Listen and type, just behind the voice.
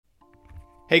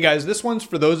Hey guys, this one's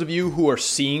for those of you who are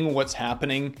seeing what's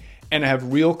happening and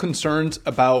have real concerns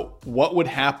about what would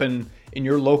happen in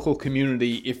your local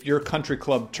community if your country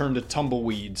club turned to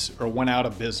tumbleweeds or went out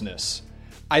of business.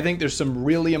 I think there's some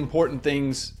really important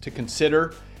things to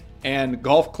consider, and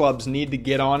golf clubs need to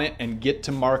get on it and get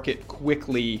to market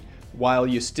quickly while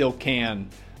you still can.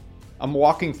 I'm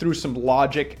walking through some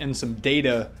logic and some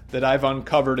data that I've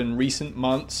uncovered in recent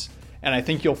months, and I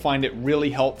think you'll find it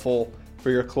really helpful for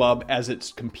your club as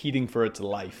it's competing for its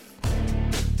life.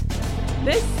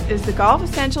 This is the Golf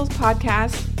Essentials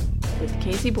Podcast with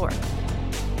Casey Borg.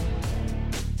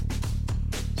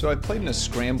 So I played in a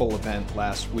scramble event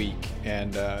last week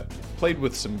and played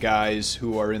with some guys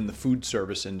who are in the food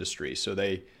service industry. So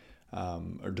they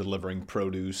are delivering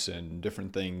produce and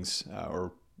different things,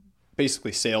 or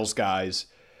basically sales guys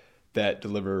that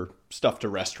deliver stuff to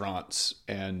restaurants.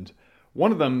 And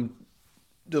one of them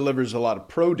delivers a lot of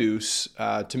produce,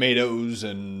 tomatoes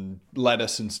and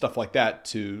lettuce and stuff like that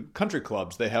to country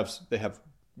clubs. They have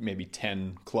maybe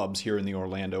 10 clubs here in the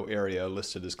Orlando area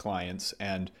listed as clients.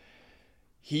 And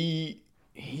he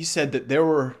said that there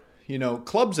were,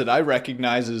 clubs that I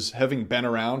recognize as having been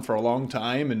around for a long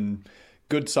time and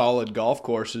good solid golf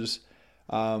courses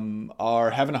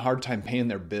are having a hard time paying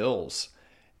their bills.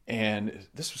 And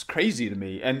this was crazy to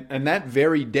me. And that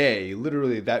very day,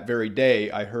 literally that very day,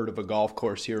 I heard of a golf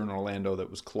course here in Orlando that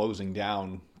was closing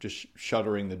down, just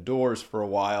shuttering the doors for a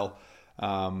while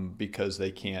because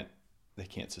they can't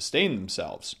sustain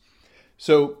themselves.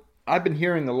 So I've been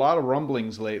hearing a lot of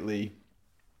rumblings lately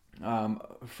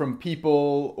from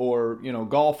people or,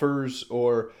 golfers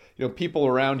or, people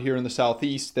around here in the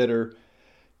Southeast that are,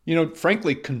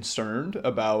 frankly concerned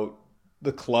about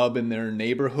the club in their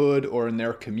neighborhood or in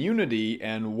their community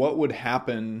and what would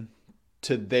happen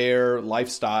to their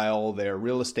lifestyle, their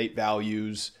real estate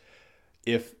values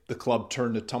if the club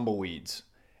turned to tumbleweeds.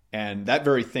 And that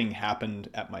very thing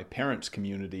happened at my parents'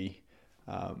 community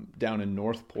down in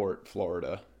Northport,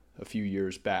 Florida, a few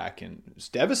years back. And it was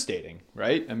devastating,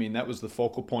 right? I mean, that was the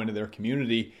focal point of their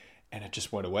community and it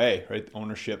just went away, right?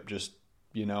 Ownership just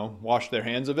washed their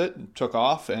hands of it and took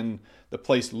off, and the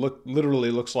place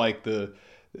literally looks like the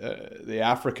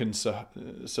African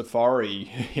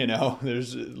safari.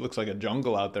 It looks like a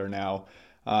jungle out there now.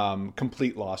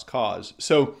 Complete lost cause.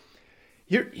 So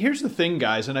here's the thing,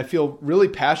 guys, and I feel really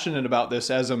passionate about this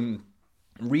as I'm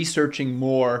researching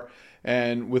more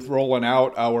and with rolling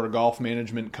out our golf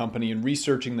management company and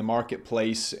researching the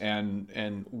marketplace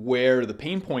and where the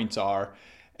pain points are.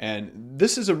 And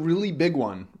this is a really big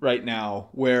one right now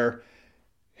where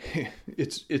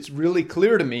it's really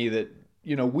clear to me that,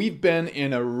 we've been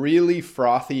in a really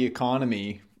frothy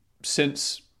economy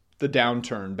since the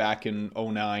downturn back in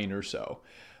 2009 or so.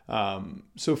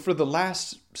 So for the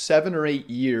last 7 or 8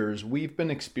 years, we've been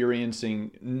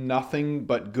experiencing nothing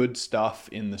but good stuff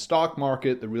in the stock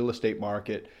market, the real estate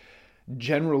market.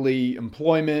 Generally,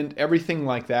 employment, everything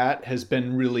like that has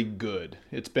been really good.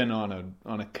 It's been on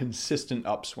a consistent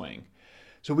upswing.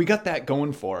 So we got that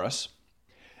going for us.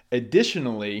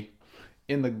 Additionally,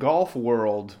 in the golf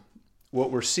world,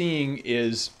 what we're seeing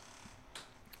is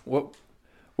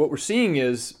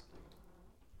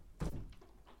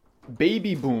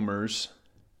baby boomers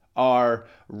are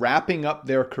wrapping up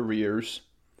their careers.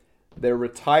 They're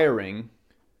retiring.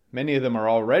 Many of them are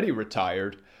already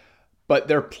retired. But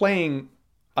they're playing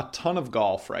a ton of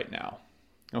golf right now.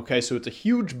 Okay, so it's a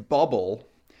huge bubble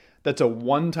that's a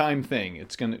one-time thing.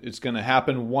 It's gonna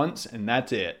happen once and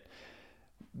that's it.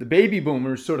 The baby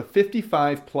boomers, sort of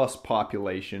 55 plus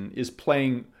population, is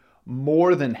playing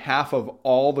more than half of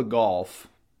all the golf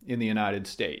in the United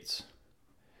States.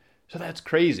 So that's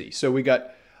crazy. So we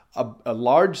got a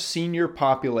large senior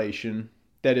population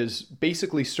that is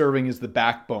basically serving as the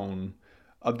backbone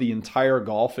of the entire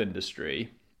golf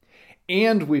industry.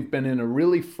 And we've been in a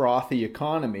really frothy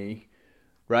economy,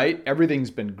 right?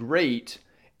 Everything's been great.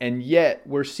 And yet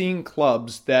we're seeing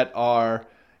clubs that are,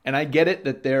 and I get it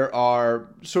that there are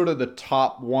sort of the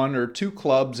top 1 or 2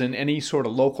 clubs in any sort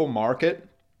of local market.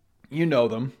 You know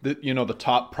them, the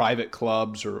top private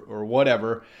clubs or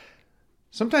whatever.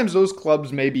 Sometimes those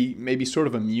clubs may be sort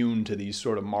of immune to these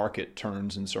sort of market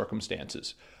turns and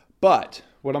circumstances. But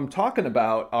what I'm talking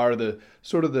about are the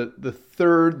sort of the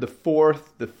third, the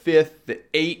fourth, the fifth, the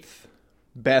eighth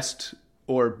best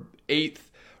or eighth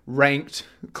ranked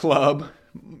club,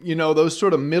 those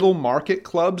sort of middle market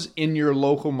clubs in your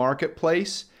local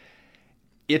marketplace.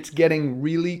 It's getting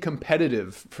really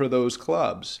competitive for those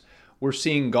clubs. We're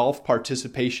seeing golf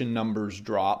participation numbers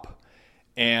drop,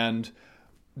 and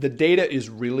the data is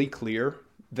really clear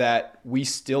that we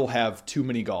still have too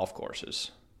many golf courses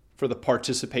for the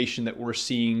participation that we're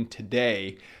seeing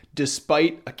today,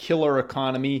 despite a killer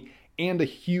economy and a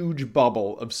huge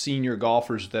bubble of senior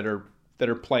golfers that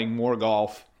are playing more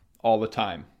golf all the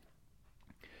time.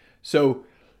 So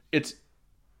it's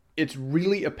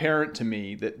really apparent to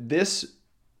me that this,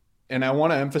 and I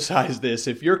want to emphasize this,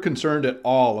 if you're concerned at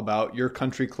all about your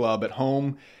country club at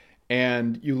home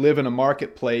and you live in a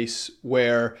marketplace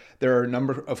where there are a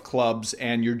number of clubs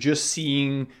and you're just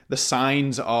seeing the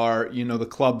signs are, the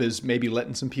club is maybe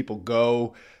letting some people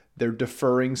go, they're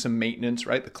deferring some maintenance,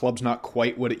 right? The club's not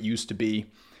quite what it used to be.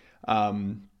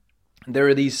 There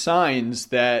are these signs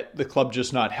that the club's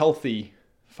just not healthy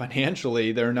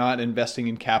financially. They're not investing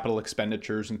in capital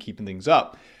expenditures and keeping things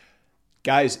up.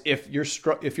 Guys, if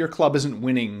your club isn't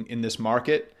winning in this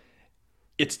market,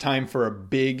 it's time for a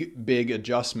big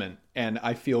adjustment. And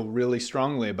I feel really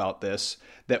strongly about this,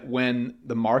 that when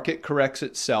the market corrects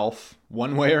itself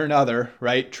one way or another,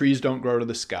 right? Trees don't grow to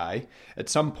the sky. At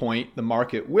some point, the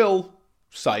market will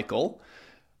cycle.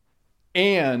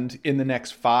 And in the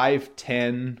next 5,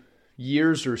 10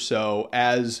 years or so,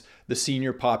 as the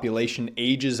senior population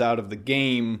ages out of the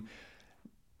game,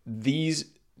 this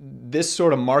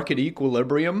sort of market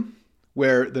equilibrium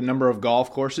where the number of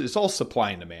golf courses, it's all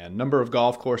supply and demand, number of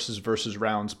golf courses versus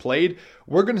rounds played,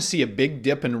 we're going to see a big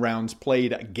dip in rounds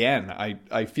played again.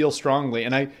 I feel strongly,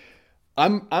 and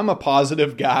I'm a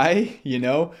positive guy,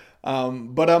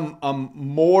 but I'm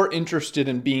more interested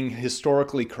in being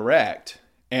historically correct.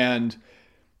 And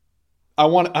I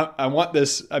want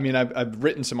this. I mean, I've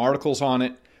written some articles on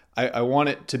it. I want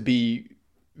it to be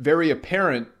very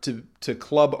apparent to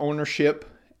club ownership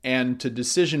and to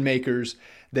decision makers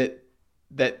that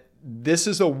this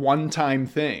is a one-time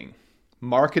thing.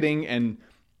 Marketing and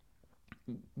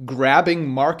grabbing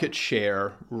market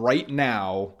share right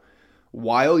now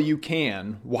while you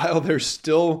can, while there's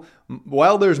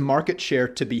market share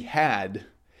to be had,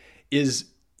 is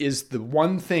the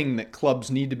one thing that clubs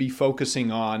need to be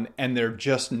focusing on, and they're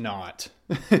just not.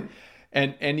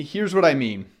 And here's what I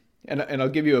mean. And I'll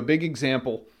give you a big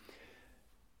example.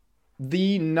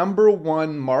 The number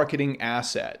one marketing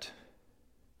asset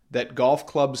that golf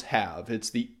clubs have, it's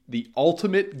the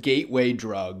ultimate gateway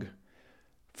drug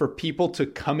for people to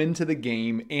come into the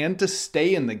game and to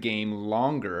stay in the game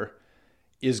longer,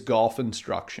 is golf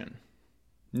instruction.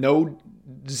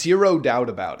 Zero doubt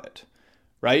about it,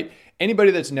 right?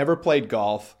 Anybody that's never played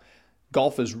golf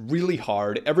is really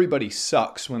hard. Everybody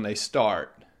sucks when they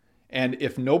start. And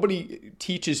if nobody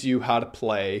teaches you how to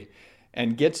play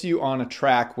and gets you on a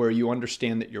track where you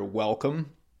understand that you're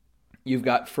welcome, you've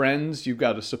got friends, you've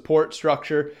got a support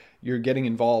structure, you're getting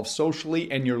involved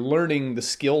socially, and you're learning the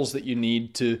skills that you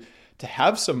need to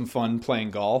have some fun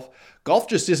playing golf. Golf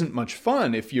just isn't much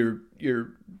fun if you're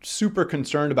super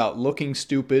concerned about looking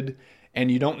stupid and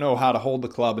you don't know how to hold the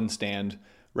club and stand,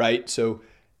 right? So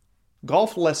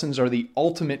golf lessons are the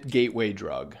ultimate gateway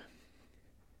drug.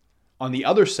 On the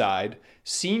other side,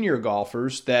 senior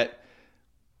golfers that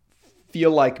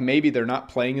feel like maybe they're not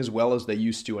playing as well as they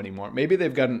used to anymore. Maybe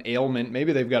they've got an ailment,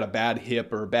 maybe they've got a bad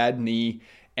hip or a bad knee,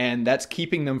 and that's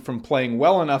keeping them from playing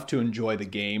well enough to enjoy the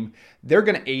game. They're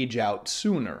going to age out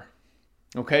sooner.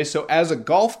 Okay, so as a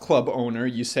golf club owner,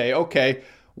 you say, okay,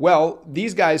 well,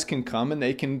 these guys can come and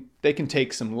they can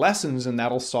take some lessons and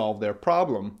that'll solve their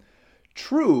problem.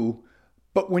 True,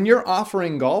 but when you're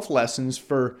offering golf lessons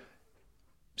for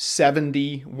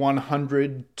 $70,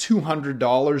 $100,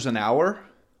 $200 an hour,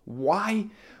 why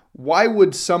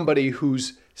would somebody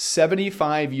who's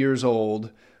 75 years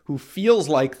old, who feels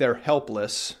like they're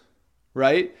helpless,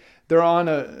 right? They're on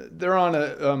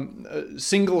a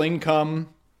single income,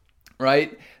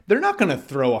 right? They're not going to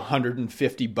throw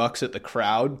 $150 at the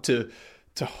crowd to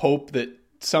hope that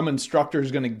some instructor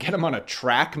is going to get them on a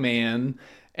TrackMan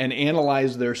and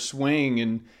analyze their swing.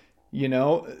 And,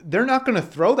 they're not going to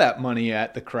throw that money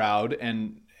at the crowd.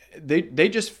 And they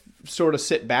just sort of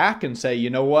sit back and say, you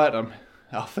know what,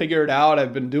 I'll figure it out.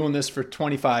 I've been doing this for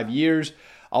 25 years.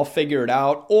 I'll figure it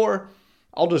out, or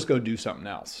I'll just go do something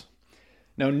else.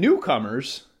 Now,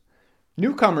 newcomers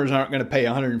aren't going to pay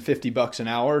 $150 an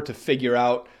hour to figure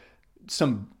out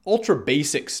some ultra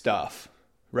basic stuff,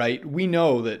 right? We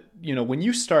know that, when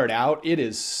you start out, it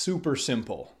is super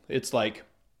simple. It's like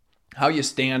how you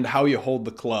stand, how you hold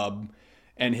the club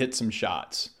and hit some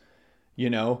shots,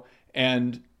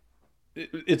 and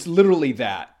it's literally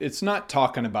that. It's not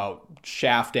talking about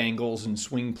shaft angles and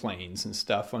swing planes and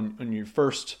stuff in your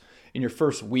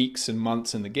first weeks and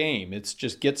months in the game. It's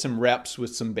just get some reps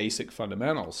with some basic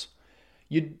fundamentals.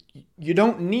 You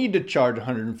don't need to charge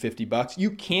 $150.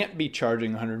 You can't be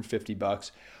charging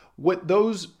 $150. What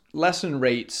those lesson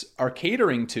rates are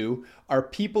catering to are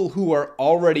people who are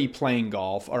already playing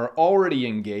golf, are already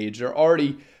engaged, are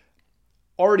already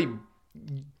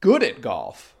good at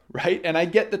golf, right? And I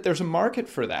get that there's a market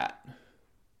for that.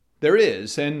 There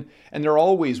is, and there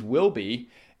always will be.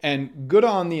 And good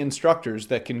on the instructors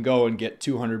that can go and get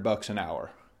 $200 an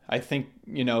hour. I think,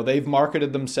 they've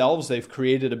marketed themselves, they've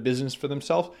created a business for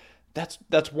themselves.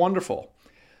 That's wonderful.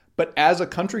 But as a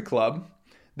country club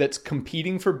that's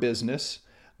competing for business,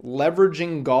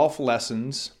 leveraging golf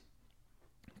lessons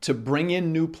to bring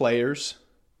in new players,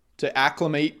 to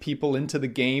acclimate people into the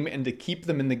game and to keep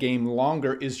them in the game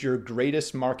longer is your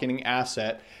greatest marketing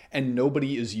asset, and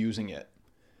nobody is using it.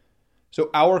 So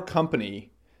our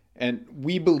company, and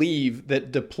we believe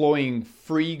that deploying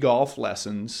free golf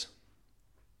lessons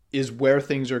is where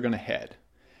things are going to head.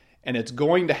 And it's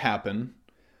going to happen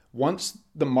once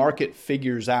the market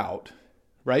figures out,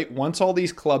 right? Once all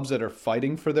these clubs that are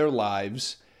fighting for their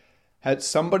lives had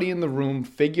somebody in the room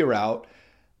figure out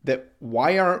that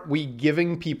why aren't we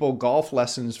giving people golf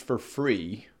lessons for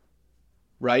free,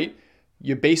 right?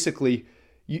 You basically,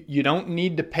 you don't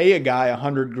need to pay a guy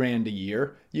 $100,000 a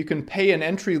year. You can pay an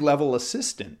entry-level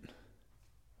assistant,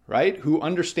 right? Who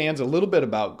understands a little bit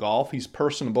about golf. He's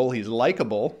personable, he's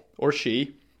likable, or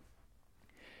she.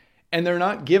 And they're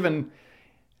not given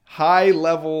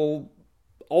high-level,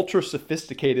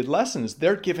 ultra-sophisticated lessons.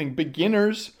 They're giving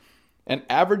beginners and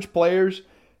average players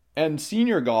and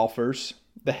senior golfers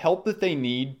the help that they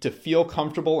need to feel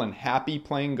comfortable and happy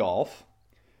playing golf.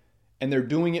 And they're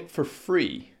doing it for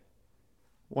free.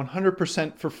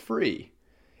 100% for free.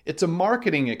 It's a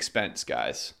marketing expense,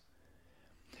 guys.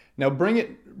 Now bring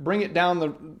it down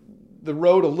the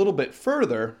road a little bit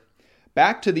further,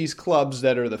 back to these clubs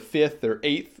that are the 5th or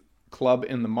 8th club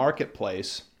in the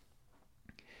marketplace.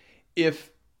 If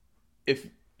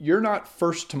you're not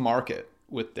first to market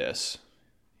with this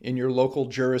in your local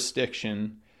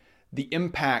jurisdiction, the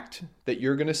impact that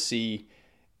you're going to see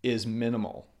is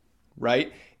minimal,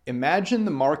 right? Imagine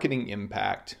the marketing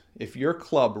impact if your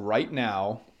club right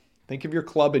now, think of your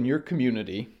club in your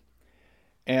community,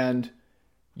 and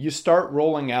you start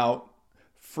rolling out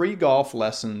free golf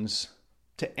lessons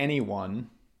to anyone.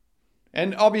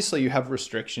 And obviously you have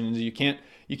restrictions. You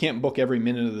can't book every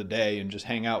minute of the day and just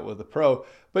hang out with a pro.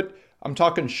 But I'm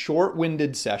talking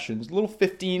short-winded sessions, little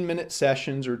 15-minute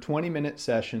sessions or 20-minute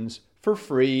sessions for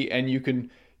free, and you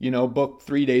can, book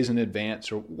 3 days in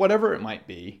advance or whatever it might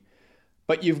be.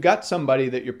 But you've got somebody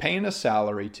that you're paying a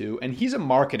salary to, and he's a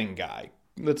marketing guy.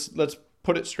 Let's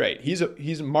put it straight. He's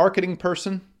a marketing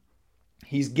person.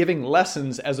 He's giving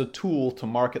lessons as a tool to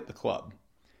market the club.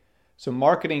 So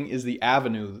marketing is the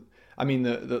avenue. I mean,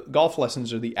 the golf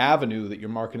lessons are the avenue that you're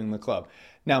marketing the club.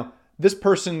 Now, this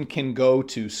person can go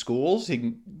to schools.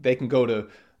 They can go to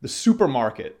the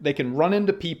supermarket. They can run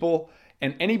into people,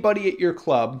 and anybody at your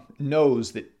club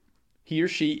knows that he or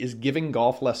she is giving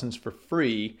golf lessons for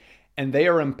free, and they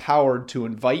are empowered to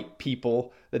invite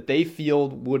people that they feel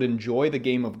would enjoy the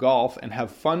game of golf and have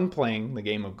fun playing the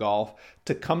game of golf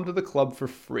to come to the club for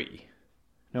free.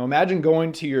 Now imagine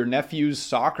going to your nephew's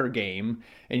soccer game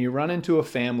and you run into a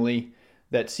family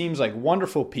that seems like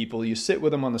wonderful people. You sit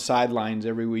with them on the sidelines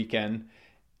every weekend,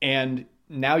 and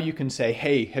now you can say,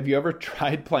 hey, have you ever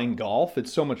tried playing golf?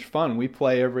 It's so much fun. We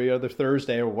play every other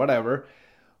Thursday or whatever.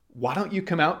 Why don't you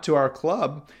come out to our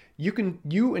club?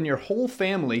 You and your whole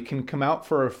family can come out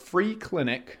for a free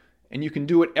clinic, and you can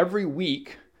do it every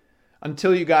week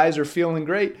until you guys are feeling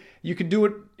great. You can do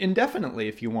it indefinitely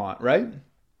if you want, right?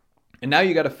 And now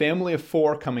you got a family of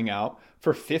 4 coming out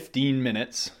for 15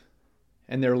 minutes,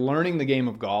 and they're learning the game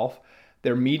of golf.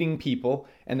 They're meeting people,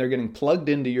 and they're getting plugged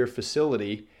into your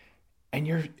facility, and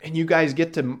you guys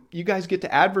get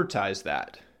to advertise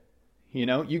that.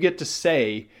 You get to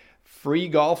say free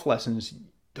golf lessons.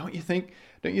 Don't you think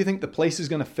the place is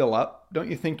going to fill up? Don't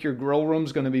you think your grill room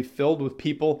is going to be filled with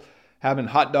people having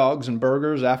hot dogs and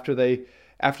burgers after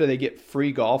they get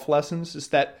free golf lessons? It's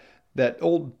that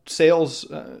old sales,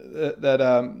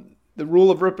 the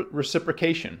rule of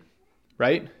reciprocation,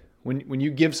 right? When you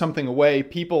give something away,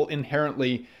 people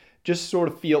inherently just sort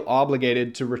of feel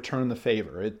obligated to return the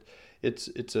favor.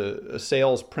 It's a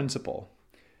sales principle.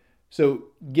 So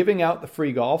giving out the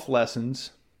free golf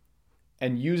lessons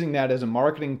and using that as a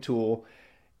marketing tool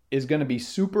is going to be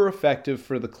super effective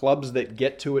for the clubs that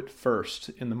get to it first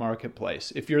in the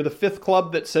marketplace. If you're the 5th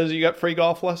club that says you got free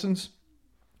golf lessons,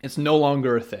 it's no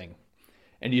longer a thing.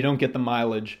 And you don't get the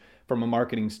mileage from a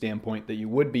marketing standpoint that you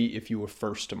would be if you were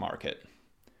first to market.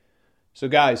 So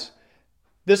guys,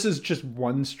 this is just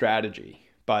one strategy,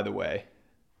 by the way,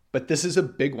 but this is a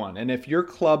big one. And if your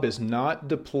club is not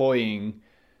deploying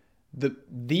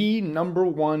the number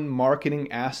one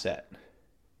marketing asset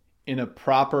in a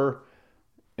proper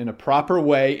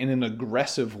way, in an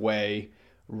aggressive way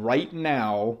right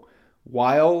now,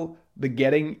 while the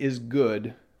getting is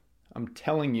good. I'm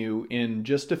telling you, in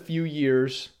just a few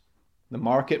years, the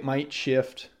market might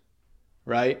shift,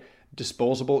 right?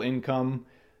 Disposable income,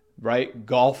 right?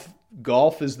 Golf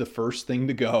is the first thing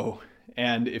to go.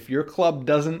 And if your club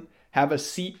doesn't have a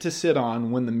seat to sit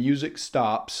on when the music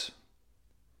stops,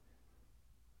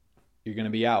 you're going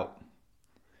to be out.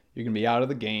 You're going to be out of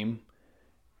the game.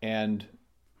 And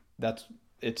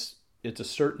it's a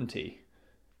certainty.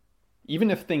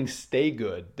 Even if things stay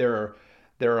good, there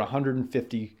are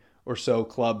 150 or so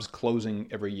clubs closing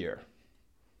every year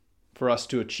for us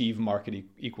to achieve market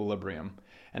equilibrium.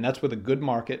 And that's with a good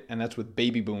market, and that's with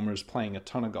baby boomers playing a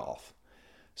ton of golf.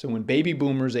 So when baby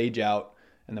boomers age out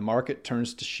and the market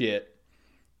turns to shit,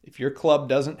 if your club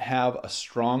doesn't have a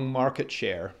strong market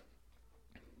share,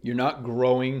 you're not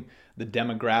growing the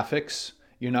demographics,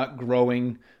 you're not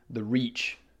growing the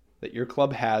reach that your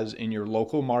club has in your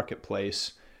local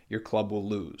marketplace, your club will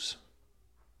lose.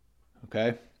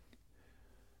 Okay?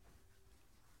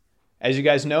 As you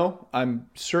guys know, I'm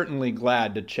certainly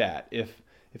glad to chat. If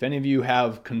any of you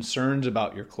have concerns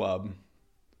about your club,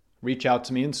 reach out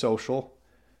to me in social,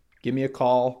 give me a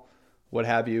call, what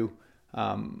have you.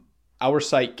 Our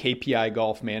site, KPI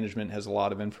Golf Management, has a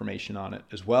lot of information on it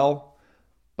as well.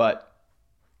 But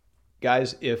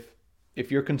guys, if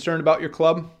you're concerned about your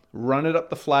club, run it up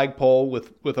the flagpole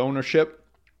with ownership.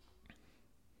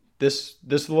 This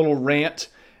little rant,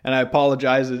 and I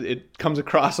apologize, it comes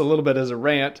across a little bit as a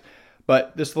rant,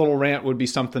 but this little rant would be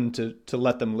something to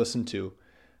let them listen to.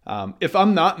 If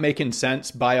I'm not making sense,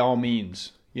 by all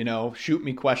means, shoot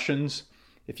me questions.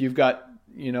 If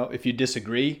you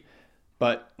disagree,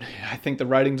 but I think the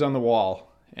writing's on the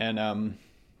wall, and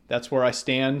that's where I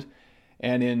stand.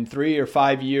 And in 3 or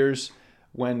 5 years,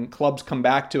 when clubs come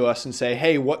back to us and say,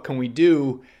 hey, what can we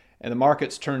do? And the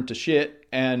market's turned to shit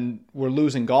and we're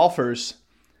losing golfers,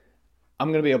 I'm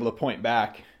going to be able to point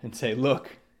back and say,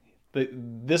 look,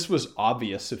 this was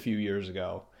obvious a few years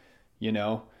ago,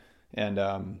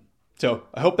 And so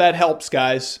I hope that helps,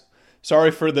 guys. Sorry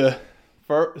for the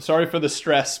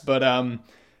stress, but I'm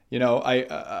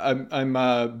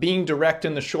being direct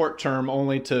in the short term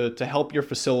only to help your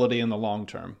facility in the long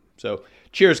term. So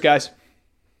cheers, guys.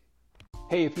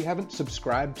 Hey, if you haven't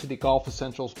subscribed to the Golf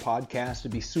Essentials podcast,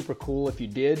 it'd be super cool if you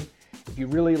did. If you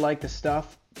really like the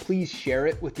stuff, please share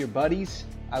it with your buddies.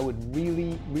 I would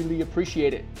really, really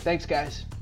appreciate it. Thanks, guys.